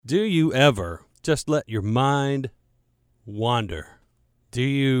Do you ever just let your mind wander? Do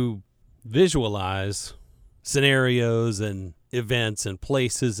you visualize scenarios and events and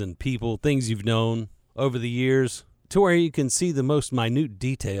places and people, things you've known over the years, to where you can see the most minute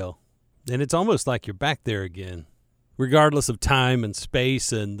detail? And it's almost like you're back there again. Regardless of time and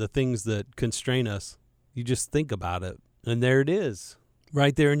space and the things that constrain us, you just think about it. And there it is,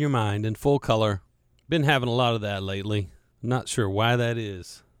 right there in your mind in full color. Been having a lot of that lately. Not sure why that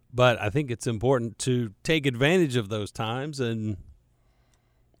is. But I think it's important to take advantage of those times, and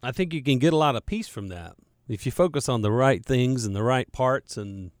I think you can get a lot of peace from that. If you focus on the right things and the right parts,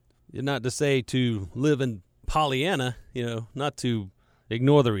 and not to say to live in Pollyanna, not to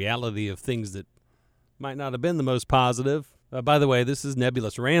ignore the reality of things that might not have been the most positive. By the way, this is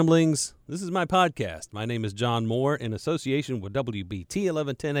Nebulous Ramblings. This is my podcast. My name is John Moore in association with WBT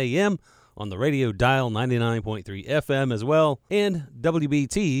 1110 AM on the radio dial 99.3 FM as well, and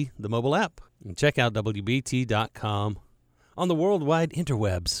WBT, the mobile app. And check out WBT.com on the worldwide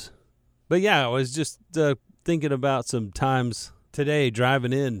interwebs. But yeah, I was just thinking about some times today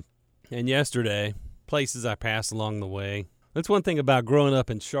driving in and yesterday, places I passed along the way. That's one thing about growing up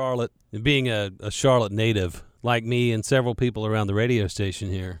in Charlotte and being a Charlotte native like me and several people around the radio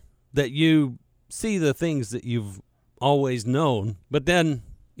station here, that you see the things that you've always known, but then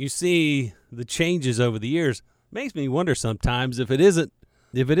you see the changes over the years. Makes me wonder sometimes if it isn't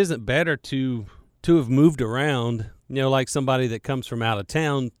better to have moved around, like somebody that comes from out of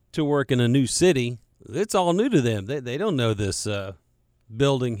town to work in a new city. It's all new to them. They don't know this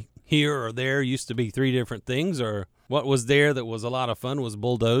building here or there used to be three different things, or what was there that was a lot of fun was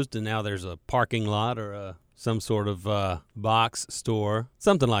bulldozed and now there's a parking lot or some sort of box store,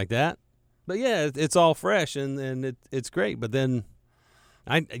 something like that. But yeah, it's all fresh and it's great. But then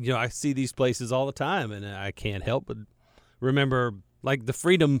I see these places all the time, and I can't help but remember like the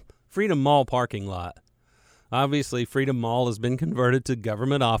Freedom Mall parking lot. Obviously, Freedom Mall has been converted to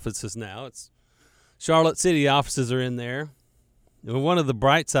government offices now. It's Charlotte City offices are in there. And one of the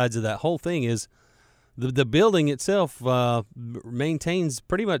bright sides of that whole thing is the building itself maintains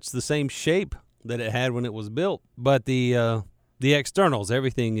pretty much the same shape that it had when it was built, but the externals,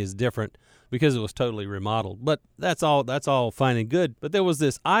 everything is different because it was totally remodeled. But that's all fine and good. But there was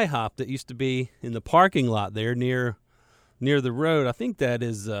this IHOP that used to be in the parking lot there near the road. I think that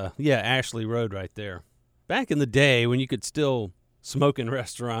is Ashley Road right there. Back in the day when you could still smoke in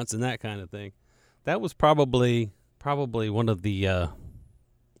restaurants and that kind of thing, that was probably one of the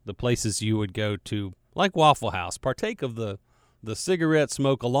places you would go to, like Waffle House, partake of the cigarette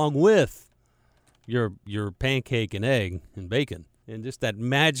smoke along with your pancake and egg and bacon, and just that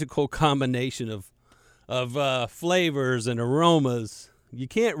magical combination of flavors and aromas. You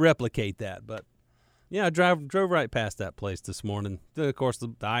can't replicate that. But yeah, I drove right past that place this morning. Of course, the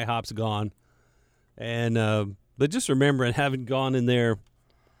IHOP's gone, and but just remembering having gone in there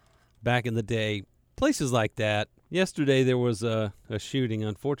back in the day, places like that. Yesterday there was a shooting.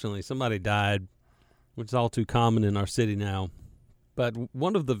 Unfortunately, somebody died, which is all too common in our city now. But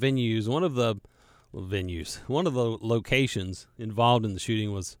one of the locations involved in the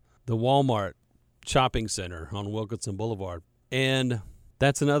shooting was the Walmart shopping center on Wilkinson Boulevard. And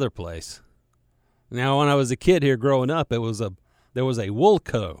that's another place. Now, when I was a kid here growing up, there was a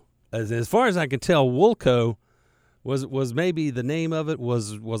Woolco. As far as I can tell, Woolco was maybe the name of it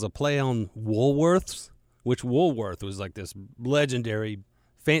was a play on Woolworths, which Woolworth was like this legendary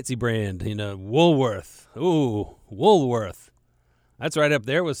fancy brand, Woolworth. Ooh, Woolworth. That's right up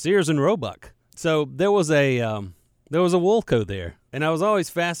there with Sears and Roebuck. So there was a Woolco there, and I was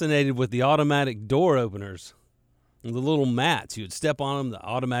always fascinated with the automatic door openers, and the little mats. You would step on them, the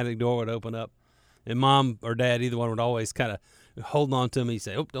automatic door would open up, and Mom or Dad, either one, would always kind of hold on to me,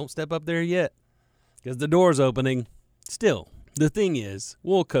 say, "Oh, don't step up there yet, because the door's opening." Still, the thing is,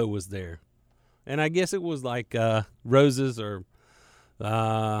 Woolco was there, and I guess it was like Roses or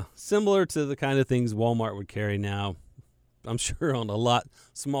similar to the kind of things Walmart would carry now. I'm sure on a lot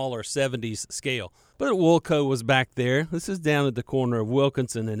smaller 70s scale. But Woolco was back there. This is down at the corner of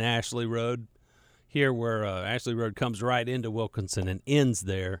Wilkinson and Ashley Road, here where Ashley Road comes right into Wilkinson and ends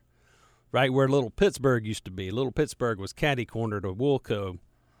there, right where Little Pittsburgh used to be. Little Pittsburgh was catty-corner to Woolco.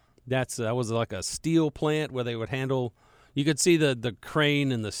 That was like a steel plant where they would handle, you could see the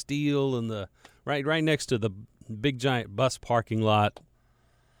crane and the steel and the right next to the big giant bus parking lot.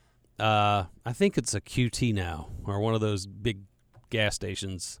 I think it's a QT now, or one of those big gas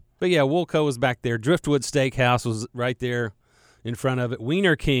stations. But yeah, Woolco was back there. Driftwood Steakhouse was right there in front of it.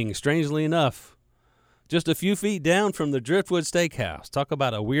 Wiener King, strangely enough, just a few feet down from the Driftwood Steakhouse. Talk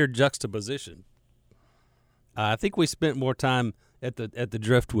about a weird juxtaposition. I think we spent more time at the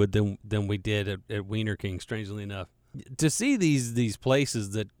Driftwood than we did at Wiener King, strangely enough. To see these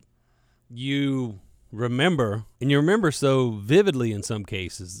places that you remember, and you remember so vividly in some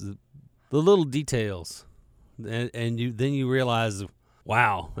cases, the little details, and then you realize,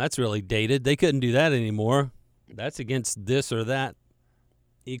 wow, that's really dated. They couldn't do that anymore. That's against this or that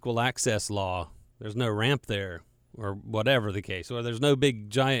equal access law. There's no ramp there, or whatever the case, or there's no big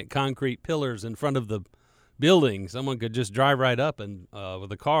giant concrete pillars in front of the building. Someone could just drive right up and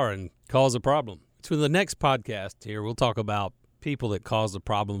with a car and cause a problem. So the next podcast here, we'll talk about people that caused a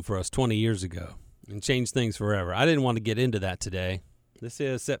problem for us 20 years ago and changed things forever. I didn't want to get into that today. This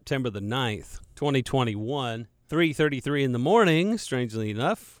is September the 9th, 2021, 3:33 in the morning, strangely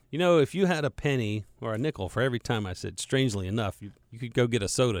enough. You know, if you had a penny or a nickel for every time I said strangely enough, you could go get a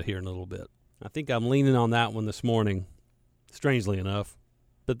soda here in a little bit. I think I'm leaning on that one this morning, strangely enough.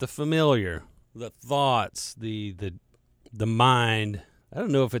 But the familiar, the thoughts, the mind, I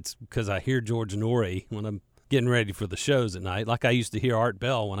don't know if it's because I hear George Norrie when I'm getting ready for the shows at night, like I used to hear Art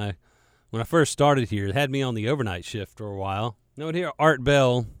Bell when I first started here. It had me on the overnight shift for a while. I would hear Art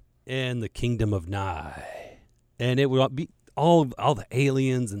Bell and the Kingdom of Nye, and it would be all the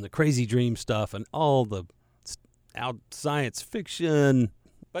aliens and the crazy dream stuff and all the out science fiction.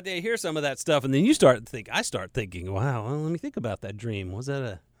 But they hear some of that stuff, and then I start thinking, wow, well, let me think about that dream.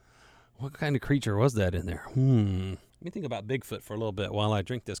 What kind of creature was that in there? Let me think about Bigfoot for a little bit while I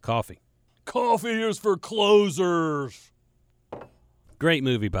drink this coffee. Coffee is for closers. Great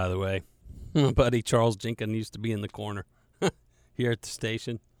movie, by the way. My buddy Charles Jenkins used to be in the corner here at the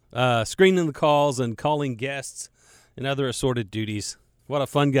station, screening the calls and calling guests and other assorted duties. What a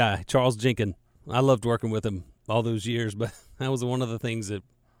fun guy, Charles Jenkins. I loved working with him all those years, but that was one of the things that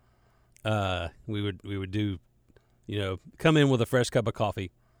we would do, come in with a fresh cup of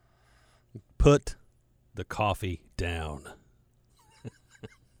coffee. Put the coffee down.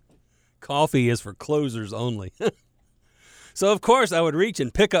 Coffee is for closers only. So, of course, I would reach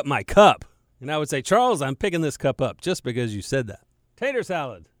and pick up my cup. And I would say, Charles, I'm picking this cup up just because you said that. Tater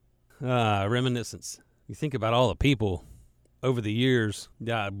salad. Reminiscence. You think about all the people over the years.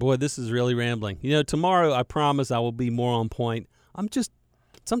 Yeah, boy, this is really rambling. Tomorrow, I promise I will be more on point.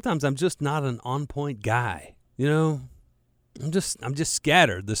 Sometimes I'm just not an on-point guy. I'm just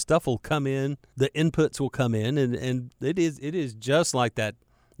scattered. The stuff will come in, the inputs will come in, and it is just like that,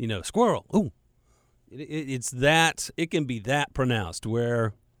 squirrel. Ooh, it's that. It can be that pronounced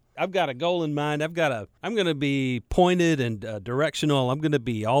where I've got a goal in mind. I'm going to be pointed and directional. I'm going to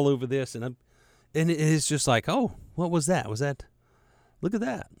be all over this, and it's just like, oh, what was that? Look at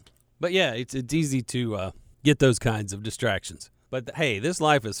that. But yeah, it's easy to get those kinds of distractions. But hey, this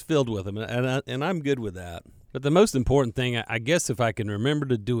life is filled with them, and I'm good with that. But the most important thing, I guess, if I can remember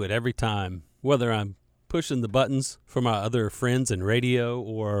to do it every time, whether I'm pushing the buttons for my other friends in radio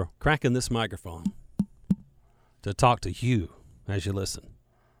or cracking this microphone to talk to you as you listen.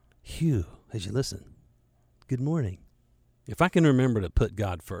 You as you listen. Good morning. If I can remember to put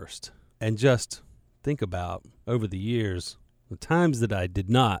God first and just think about over the years the times that I did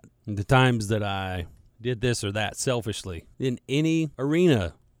not, and the times that I did this or that selfishly in any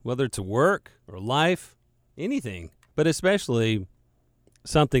arena, whether it's work or life, anything, but especially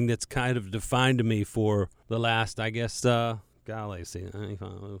something that's kind of defined me for the last, I guess, that's getting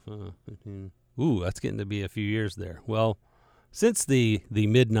to be a few years there. Well, since the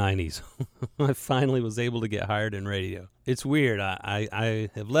mid-'90s, I finally was able to get hired in radio. It's weird. I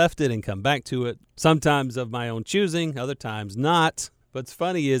have left it and come back to it, sometimes of my own choosing, other times not. What's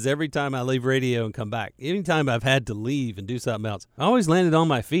funny is every time I leave radio and come back, anytime I've had to leave and do something else, I always landed on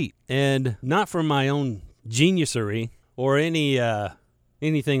my feet. And not from my own geniusery or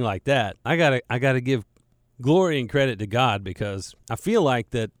anything like that. I gotta give glory and credit to God, because I feel like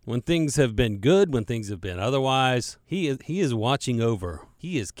that when things have been good, when things have been otherwise, He is watching over.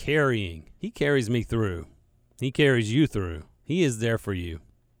 He is carrying. He carries me through. He carries you through. He is there for you.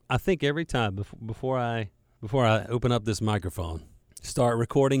 I think every time before I open up this microphone, start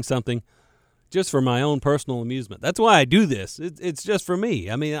recording something just for my own personal amusement. That's why I do this. It's just for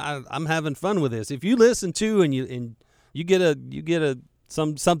me. I mean, I'm having fun with this. If you listen to and you get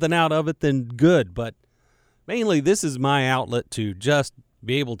something out of it, then good. But mainly, this is my outlet to just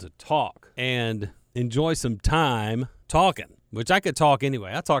be able to talk and enjoy some time talking, which I could talk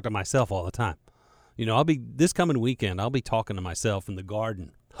anyway. I talk to myself all the time. This coming weekend, I'll be talking to myself in the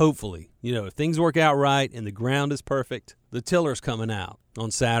garden. Hopefully, if things work out right and the ground is perfect, the tiller's coming out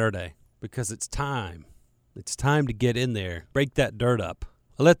on Saturday because it's time. It's time to get in there, break that dirt up.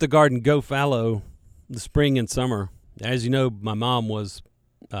 I let the garden go fallow the spring and summer. As you know, my mom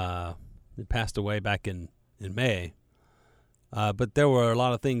passed away back in May. But there were a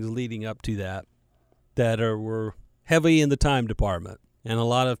lot of things leading up to that were heavy in the time department and a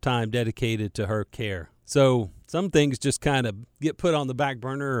lot of time dedicated to her care. So some things just kind of get put on the back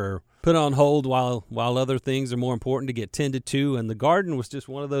burner or put on hold while other things are more important to get tended to. And the garden was just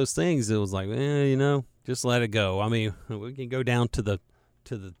one of those things. It was like, just let it go. I mean, we can go down to the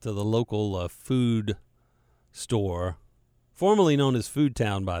local food store, formerly known as Food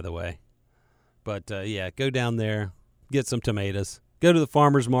Town, by the way. But go down there, get some tomatoes, go to the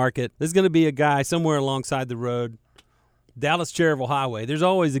farmer's market. There's going to be a guy somewhere alongside the road, Dallas-Cherryville Highway. There's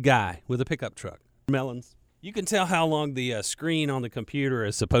always a guy with a pickup truck. Melons. You can tell how long the screen on the computer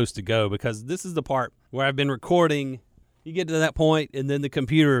is supposed to go because this is the part where I've been recording. You get to that point, and then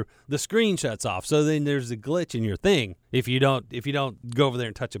the screen shuts off. So then there's a glitch in your thing if you don't go over there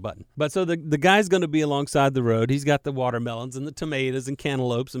and touch a button. But so the guy's going to be alongside the road. He's got the watermelons and the tomatoes and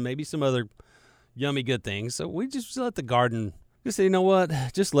cantaloupes and maybe some other yummy good things. So we just let the garden, just say, you know what,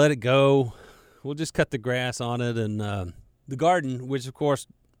 just let it go. We'll just cut the grass on it. And the garden, which of course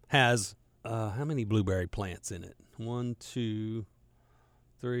has, how many blueberry plants in it? 1, 2,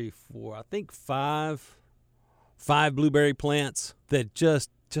 3, 4, I think 5 blueberry plants that just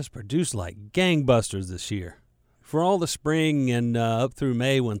produced like gangbusters this year. For all the spring and up through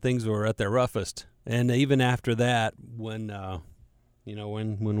May when things were at their roughest. And even after that, when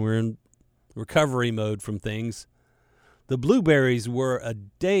we're in recovery mode from things, the blueberries were a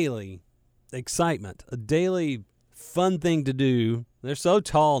daily excitement, a daily fun thing to do. They're so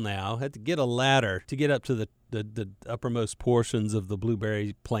tall now. I had to get a ladder to get up to the uppermost portions of the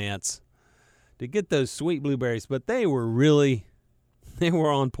blueberry plants to get those sweet blueberries. But they were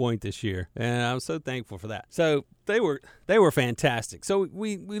on point this year, and I'm so thankful for that. So they were fantastic. So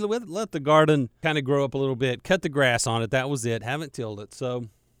we let the garden kind of grow up a little bit, cut the grass on it. That was it. Haven't tilled it, so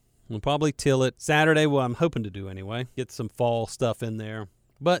we'll probably till it Saturday. Well, I'm hoping to do anyway. Get some fall stuff in there.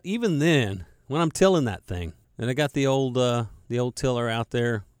 But even then, when I'm tilling that thing, and I got the old tiller out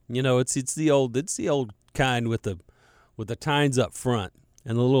there, it's the old kind with the tines up front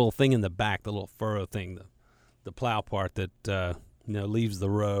and the little thing in the back, the little furrow thing, the plow part that leaves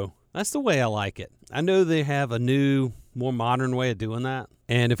the row. That's the way I like it. I know they have a new, more modern way of doing that.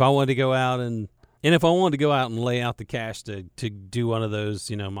 And if I wanted to go out and lay out the cash to do one of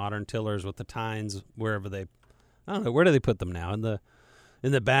those, modern tillers with the tines wherever I don't know, where do they put them now? In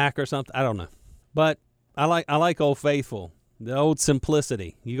the back or something? I don't know. But I like Old Faithful, the old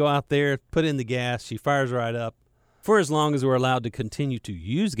simplicity. You go out there, put in the gas, she fires right up. For as long as we're allowed to continue to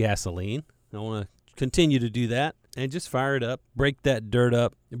use gasoline, I want to continue to do that and just fire it up, breaking that dirt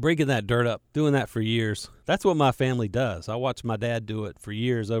up, doing that for years. That's what my family does. I watched my dad do it for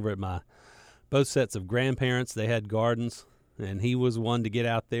years over at both sets of grandparents. They had gardens, and he was one to get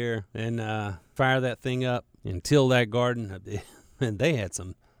out there and fire that thing up and till that garden. And they had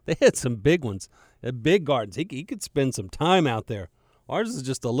some big ones, big gardens. He could spend some time out there. Ours is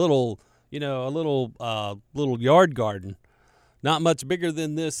just a little yard garden, not much bigger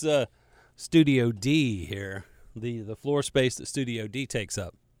than this Studio D here, the floor space that Studio D takes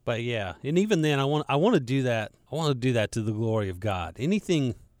up. But yeah, and even then, I want to do that. I want to do that to the glory of God.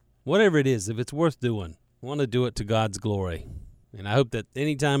 Anything, whatever it is, if it's worth doing, I want to do it to God's glory. And I hope that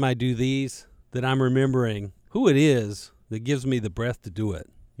anytime I do these, that I'm remembering who it is that gives me the breath to do it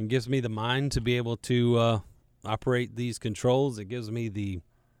and gives me the mind to be able to operate these controls. It gives me the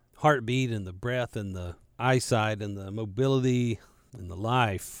heartbeat and the breath and the eyesight and the mobility and the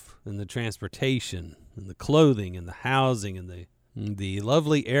life and the transportation and the clothing and the housing and the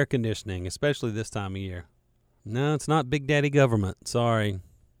lovely air conditioning, especially this time of year. No, it's not Big Daddy government. Sorry.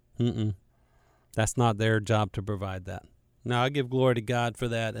 That's not their job to provide that. No, I give glory to God for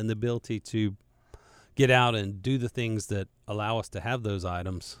that and the ability to get out and do the things that allow us to have those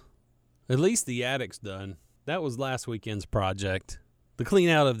items. At least the attic's done. That was last weekend's project. The clean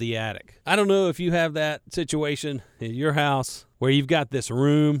out of the attic. I don't know if you have that situation in your house where you've got this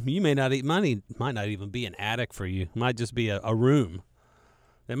room. You might not even be an attic for you. It might just be a room.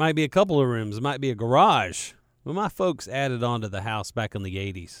 It might be a couple of rooms. It might be a garage. Well, my folks added onto the house back in the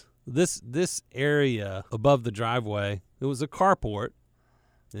 80s. This area above the driveway, it was a carport,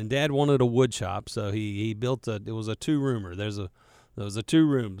 and Dad wanted a wood shop, so he built it was a two-roomer. There was a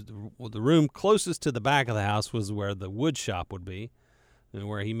two-room. The room closest to the back of the house was where the wood shop would be, and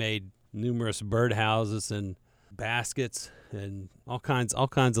where he made numerous birdhouses and baskets and all kinds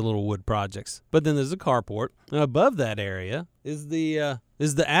of little wood projects. But then there's a carport, and above that area is the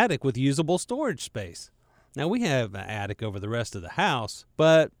attic with usable storage space. Now we have an attic over the rest of the house,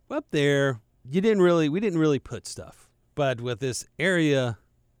 but up there we didn't really put stuff. But with this area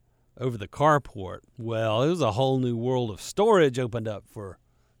over the carport. Well, it was a whole new world of storage opened up for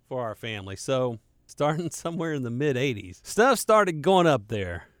our family. So starting somewhere in the mid-'80s, stuff started going up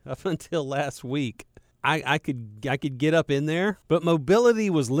there up until last week. I could get up in there, but mobility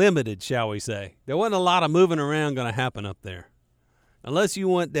was limited, shall we say. There wasn't a lot of moving around going to happen up there. Unless you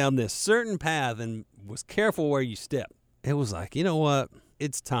went down this certain path and was careful where you stepped. It was like, you know what?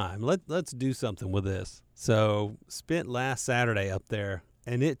 It's time. Let's do something with this. So spent last Saturday up there,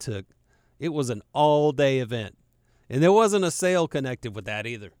 and it was an all-day event. And there wasn't a sale connected with that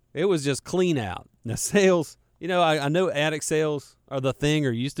either. It was just clean out. Now sales, I know attic sales are the thing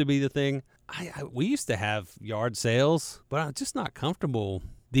or used to be the thing. We used to have yard sales, but I'm just not comfortable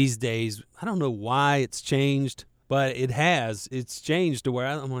these days. I don't know why it's changed, but it has. It's changed to where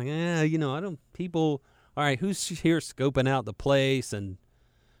I'm like, all right, who's here scoping out the place and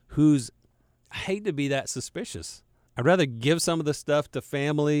I hate to be that suspicious. I'd rather give some of the stuff to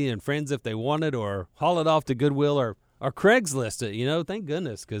family and friends if they want it, or haul it off to Goodwill or Craigslist it, thank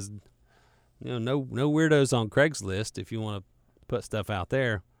goodness, because, no weirdos on Craigslist if you want to put stuff out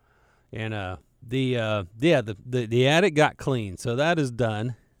there. And the attic got clean, so that is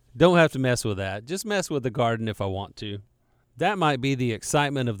done. Don't have to mess with that. Just mess with the garden if I want to. That might be the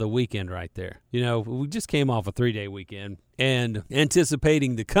excitement of the weekend right there. We just came off a 3-day weekend and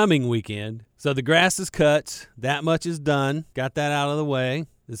anticipating the coming weekend. So the grass is cut. That much is done. Got that out of the way.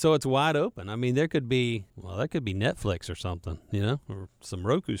 And so it's wide open. I mean, that could be Netflix or something, or some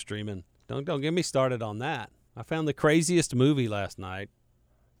Roku streaming. Don't get me started on that. I found the craziest movie last night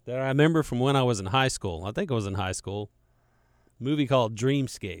that I remember from when I was in high school. I think I was in high school. A movie called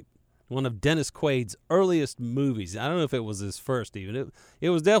Dreamscape. One of Dennis Quaid's earliest movies. I don't know if it was his first even. It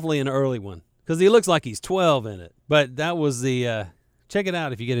was definitely an early one because he looks like he's 12 in it. But that was check it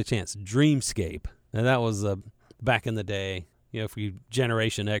out if you get a chance, Dreamscape. And that was back in the day. For you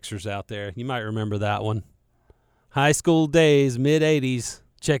Generation Xers out there, you might remember that one. High school days, mid-'80s,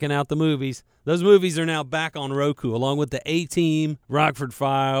 checking out the movies. Those movies are now back on Roku along with the A-Team, Rockford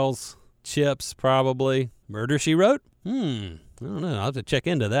Files, Chips probably. Murder, She Wrote? I don't know. I'll have to check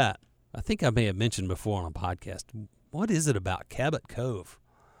into that. I think I may have mentioned before on a podcast, what is it about Cabot Cove?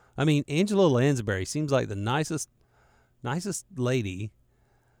 I mean, Angela Lansbury seems like the nicest lady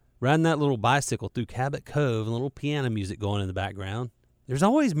riding that little bicycle through Cabot Cove and a little piano music going in the background. There's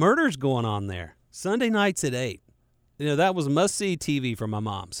always murders going on there. Sunday nights at 8. That was must-see TV for my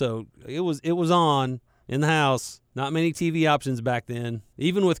mom. So it was on in the house. Not many TV options back then,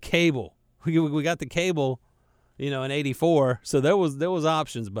 even with cable. We got the cable in 84. So there was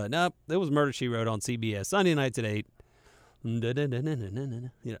options, but nope, there was Murder, She Wrote on CBS. Sunday nights at 8.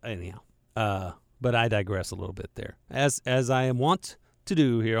 Anyhow. But I digress a little bit there. As I am wont to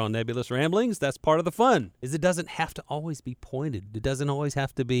do here on Nebulous Ramblings, that's part of the fun, is it doesn't have to always be pointed. It doesn't always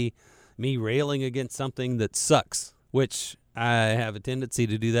have to be me railing against something that sucks, which I have a tendency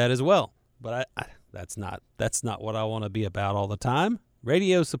to do that as well. But that's not what I want to be about all the time.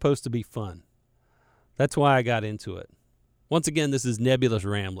 Radio's supposed to be fun. That's why I got into it. Once again, this is Nebulous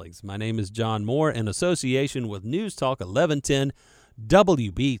Ramblings. My name is John Moore in association with News Talk 1110,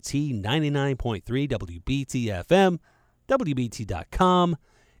 WBT 99.3, WBT FM, WBT.com,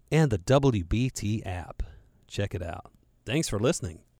 and the WBT app. Check it out. Thanks for listening.